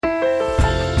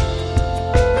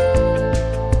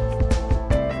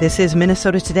This is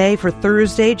Minnesota Today for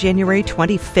Thursday, January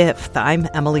 25th. I'm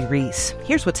Emily Reese.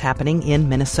 Here's what's happening in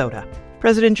Minnesota.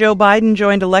 President Joe Biden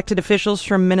joined elected officials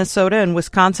from Minnesota and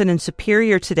Wisconsin and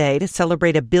Superior today to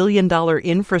celebrate a $1 billion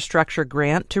infrastructure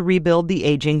grant to rebuild the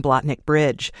aging Blatnik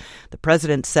Bridge. The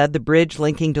president said the bridge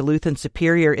linking Duluth and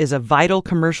Superior is a vital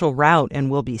commercial route and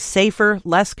will be safer,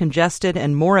 less congested,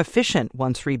 and more efficient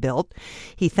once rebuilt.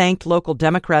 He thanked local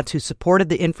Democrats who supported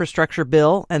the infrastructure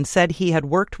bill and said he had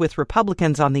worked with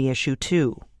Republicans on the issue,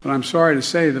 too. But I'm sorry to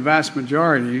say the vast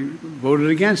majority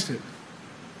voted against it.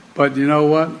 But you know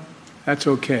what? That's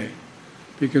okay,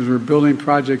 because we're building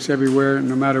projects everywhere,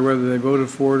 no matter whether they voted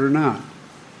for it or not.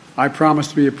 I promise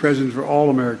to be a president for all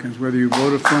Americans, whether you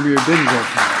voted for me or didn't vote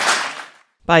for me.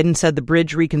 Biden said the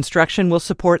bridge reconstruction will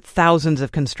support thousands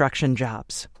of construction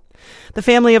jobs. The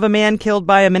family of a man killed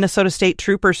by a Minnesota State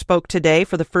trooper spoke today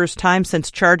for the first time since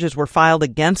charges were filed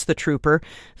against the trooper.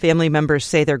 Family members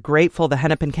say they're grateful the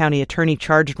Hennepin County attorney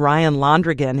charged Ryan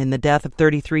Londrigan in the death of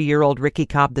 33-year-old Ricky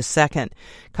Cobb II.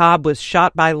 Cobb was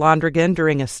shot by Londrigan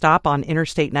during a stop on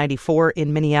Interstate 94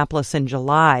 in Minneapolis in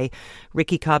July.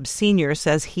 Ricky Cobb Sr.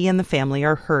 says he and the family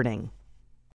are hurting.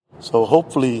 So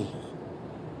hopefully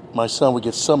my son will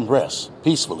get some rest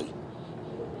peacefully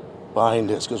behind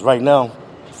this, because right now,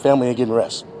 family ain't getting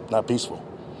rest. Not peaceful.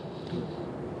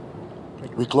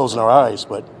 We're closing our eyes,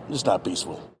 but it's not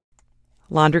peaceful.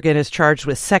 Londrigan is charged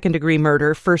with second-degree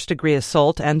murder, first-degree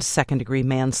assault, and second-degree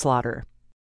manslaughter.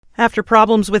 After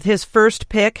problems with his first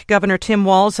pick, Governor Tim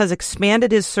Walz has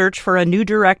expanded his search for a new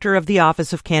director of the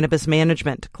Office of Cannabis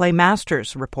Management. Clay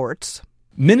Masters reports.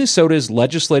 Minnesota's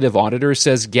legislative auditor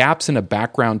says gaps in a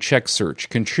background check search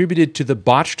contributed to the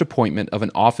botched appointment of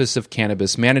an Office of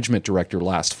Cannabis Management director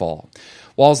last fall.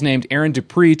 Walz named Erin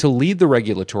Dupree to lead the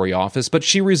regulatory office, but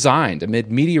she resigned amid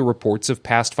media reports of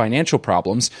past financial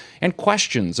problems and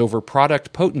questions over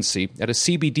product potency at a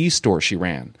CBD store she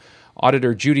ran.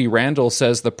 Auditor Judy Randall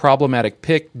says the problematic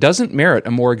pick doesn't merit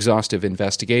a more exhaustive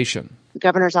investigation. The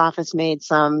governor's office made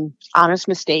some honest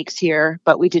mistakes here,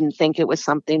 but we didn't think it was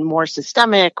something more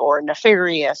systemic or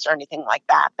nefarious or anything like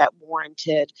that that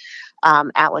warranted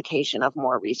allocation of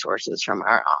more resources from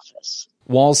our office.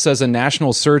 Walz says a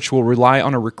national search will rely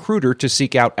on a recruiter to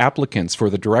seek out applicants for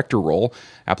the director role.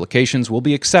 Applications will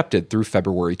be accepted through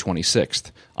February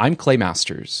 26th. I'm Clay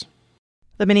Masters.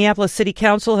 The Minneapolis City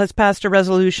Council has passed a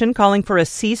resolution calling for a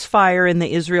ceasefire in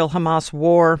the Israel-Hamas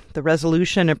war. The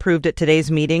resolution approved at today's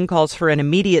meeting calls for an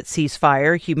immediate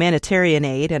ceasefire, humanitarian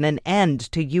aid, and an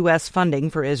end to U.S.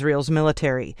 funding for Israel's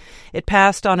military. It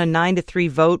passed on a 9-3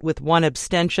 vote with one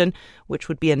abstention, which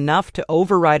would be enough to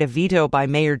override a veto by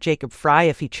Mayor Jacob Frey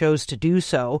if he chose to do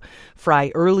so.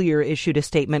 Frey earlier issued a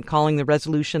statement calling the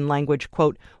resolution language,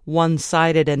 quote,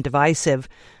 one-sided and divisive.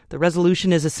 The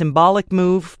resolution is a symbolic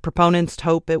move. Proponents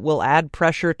hope it will add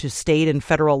pressure to state and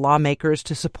federal lawmakers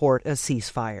to support a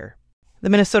ceasefire. The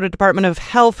Minnesota Department of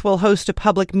Health will host a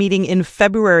public meeting in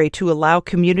February to allow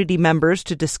community members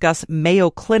to discuss Mayo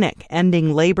Clinic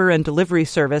ending labor and delivery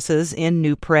services in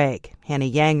New Prague. Hannah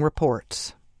Yang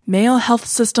reports. Mayo Health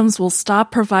Systems will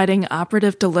stop providing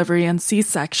operative delivery and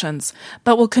C-sections,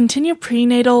 but will continue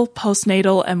prenatal,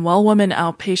 postnatal, and well-woman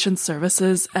outpatient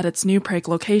services at its New Prague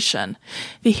location.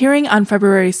 The hearing on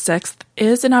February 6th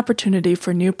is an opportunity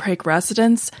for New Prague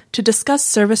residents to discuss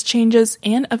service changes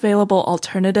and available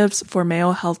alternatives for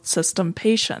Mayo Health System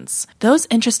patients. Those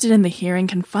interested in the hearing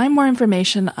can find more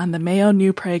information on the Mayo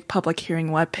New Prague public hearing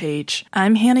webpage.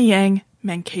 I'm Hannah Yang,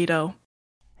 Mankato.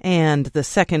 And the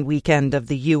second weekend of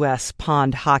the U.S.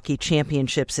 Pond Hockey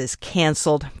Championships is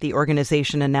canceled. The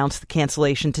organization announced the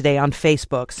cancellation today on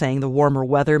Facebook, saying the warmer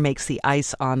weather makes the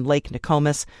ice on Lake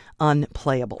Nokomis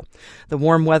unplayable. The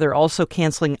warm weather also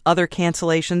canceling other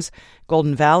cancellations.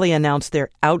 Golden Valley announced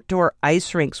their outdoor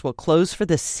ice rinks will close for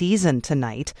the season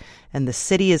tonight, and the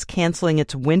city is canceling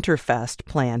its Winterfest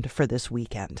planned for this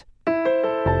weekend.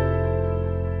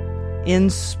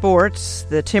 In sports,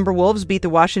 the Timberwolves beat the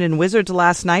Washington Wizards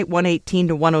last night,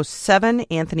 118-107.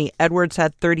 Anthony Edwards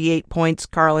had 38 points.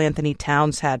 Karl Anthony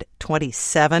Towns had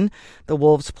 27. The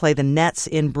Wolves play the Nets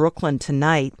in Brooklyn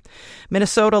tonight.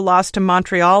 Minnesota lost to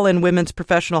Montreal in women's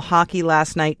professional hockey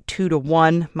last night,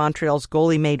 2-1. Montreal's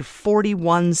goalie made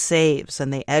 41 saves,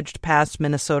 and they edged past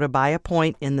Minnesota by a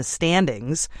point in the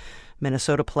standings.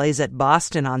 Minnesota plays at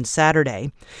Boston on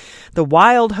Saturday. The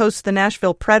Wild hosts the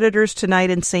Nashville Predators tonight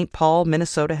in St. Paul.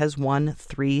 Minnesota has won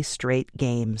 3 straight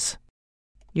games.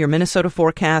 Your Minnesota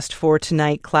forecast for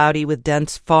tonight, cloudy with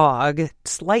dense fog.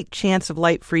 Slight chance of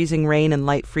light freezing rain and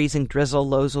light freezing drizzle.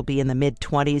 Lows will be in the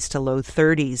mid-20s to low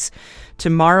 30s.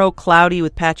 Tomorrow, cloudy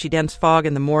with patchy dense fog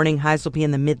in the morning. Highs will be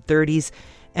in the mid-30s.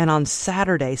 And on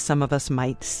Saturday, some of us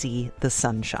might see the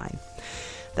sunshine.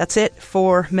 That's it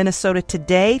for Minnesota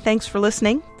Today. Thanks for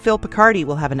listening. Phil Picardi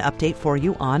will have an update for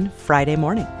you on Friday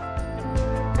morning.